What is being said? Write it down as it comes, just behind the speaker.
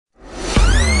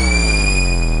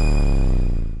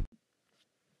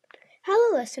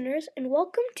listeners, and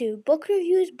welcome to Book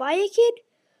Reviews by a Kid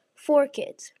for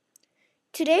Kids.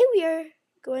 Today we are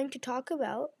going to talk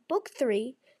about Book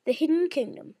 3, The Hidden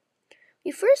Kingdom.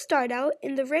 We first start out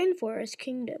in the Rainforest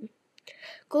Kingdom.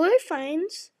 Glory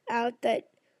finds out that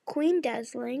Queen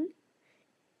Dazzling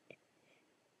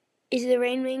is the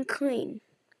Rainwing Queen.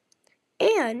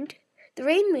 And the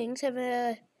Rainwings have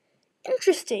an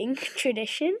interesting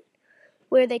tradition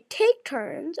where they take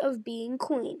turns of being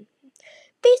queen.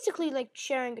 Basically like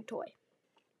sharing a toy.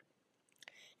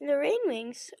 And the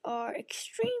Rainwings are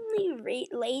extremely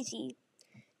lazy,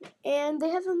 and they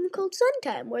have something called sun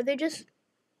time, where they just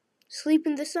sleep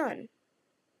in the sun.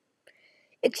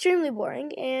 Extremely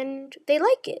boring, and they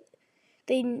like it.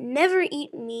 They never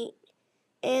eat meat,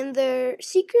 and they're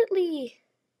secretly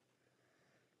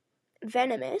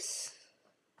venomous,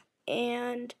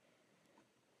 and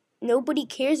nobody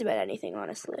cares about anything,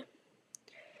 honestly.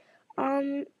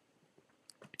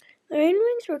 The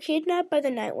Rainwings were kidnapped by the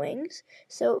Nightwings,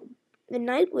 so the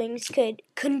Nightwings could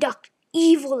conduct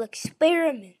evil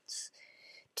experiments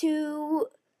to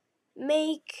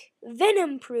make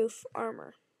venom-proof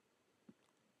armor.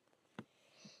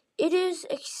 It is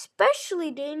especially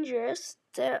dangerous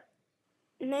to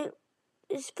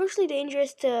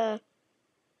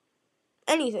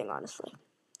anything, honestly.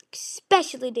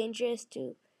 Especially dangerous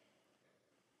to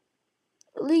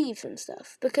leaves and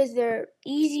stuff, because they're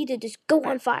easy to just go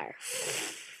on fire.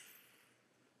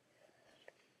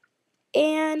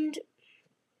 And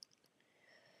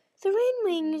the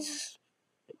Rainwings,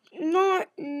 not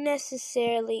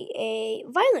necessarily a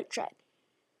violent tribe.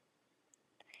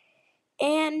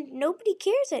 And nobody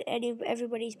cares that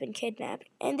everybody's been kidnapped,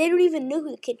 and they don't even know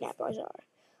who the kidnappers are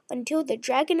until the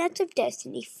Dragonettes of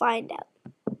Destiny find out.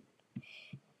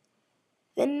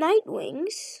 The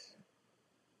Nightwings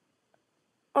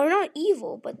are not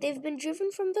evil, but they've been driven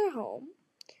from their home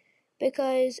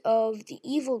because of the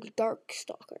evil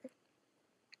Darkstalker.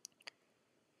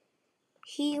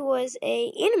 He was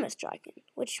an animus dragon,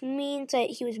 which means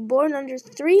that he was born under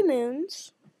 3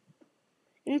 moons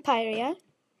in Pyria,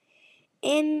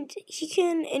 and he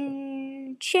can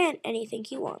enchant anything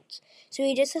he wants. So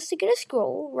he just has to get a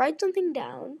scroll, write something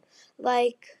down,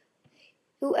 like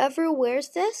whoever wears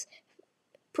this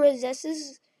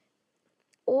possesses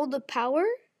the power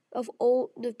of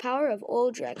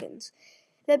all dragons.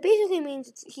 That basically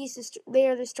means they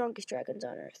are the strongest dragons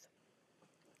on Earth.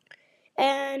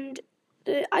 And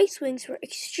the Icewings were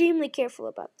extremely careful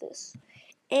about this.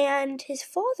 And his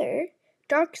father,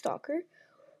 Darkstalker,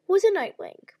 was a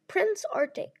Nightwing, Prince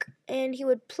Arctic, and he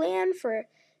would plan for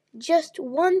just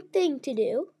one thing to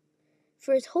do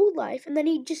for his whole life, and then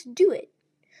he'd just do it.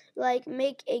 Like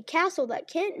make a castle that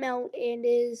can't melt and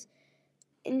is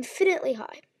infinitely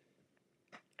high.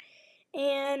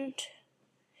 And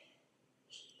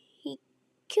he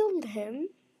killed him.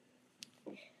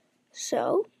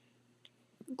 So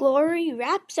Glory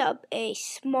wraps up a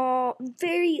small,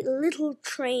 very little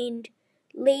trained,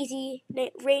 lazy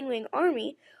Rainwing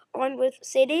army armed with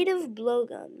sedative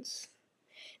blowguns.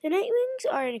 The Nightwings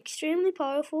are an extremely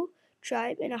powerful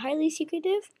tribe and a highly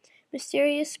secretive,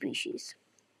 mysterious species.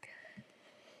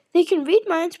 They can read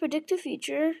minds, predict the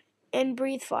future, and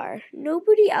breathe fire.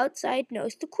 Nobody outside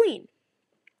knows the Queen.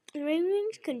 The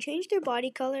Rainwings can change their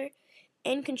body color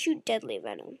and can shoot deadly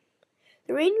venom.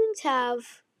 The Rainwings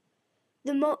have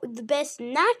the best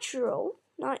natural,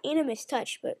 not animus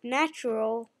touch, but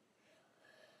natural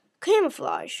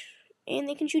camouflage, and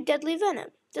they can shoot deadly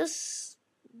venom. This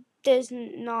does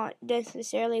not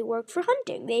necessarily work for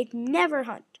hunting. They never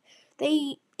hunt.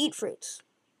 They eat fruits.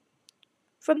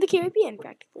 From the Caribbean,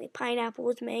 practically.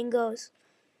 Pineapples, mangoes,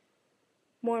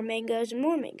 more mangoes, and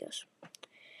more mangoes.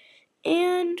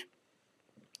 And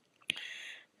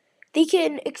they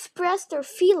can express their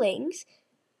feelings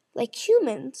like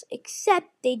humans, except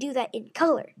they do that in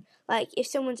color. Like, if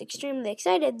someone's extremely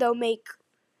excited, they'll make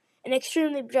an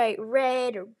extremely bright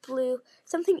red or blue,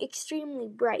 something extremely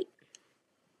bright.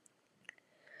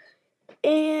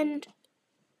 And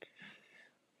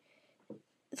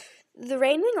the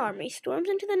Rainwing army storms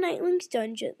into the Nightwing's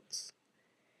dungeons.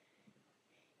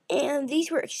 And these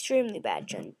were extremely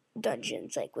bad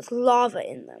dungeons, like with lava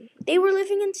in them. They were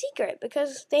living in secret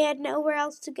because they had nowhere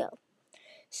else to go.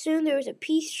 Soon there was a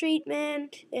peace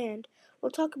treatment, and we'll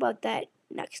talk about that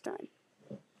next time.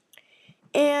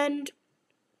 And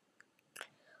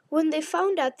when they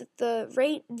found out that the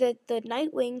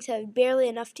Nightwings have barely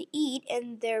enough to eat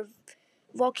and their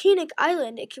volcanic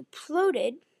island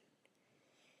exploded,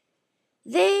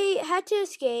 they had to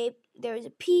escape. There was a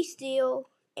peace deal,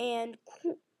 and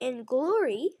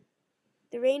Glory,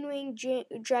 the Rainwing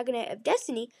Dragonette of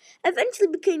Destiny, eventually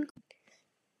became.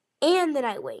 and the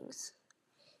Nightwings.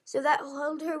 So that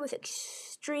held her with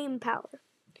extreme power.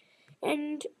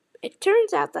 And it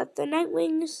turns out that the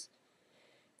Nightwings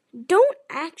don't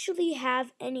actually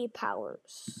have any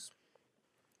powers.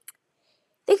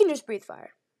 They can just breathe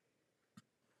fire.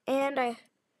 And I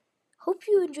hope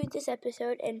you enjoyed this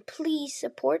episode, and please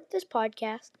support this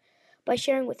podcast by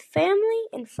sharing with family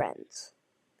and friends,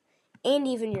 and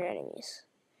even your enemies.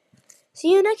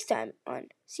 See you next time on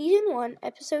Season 1,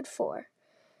 Episode 4,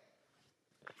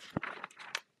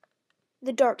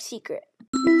 The Dark Secret.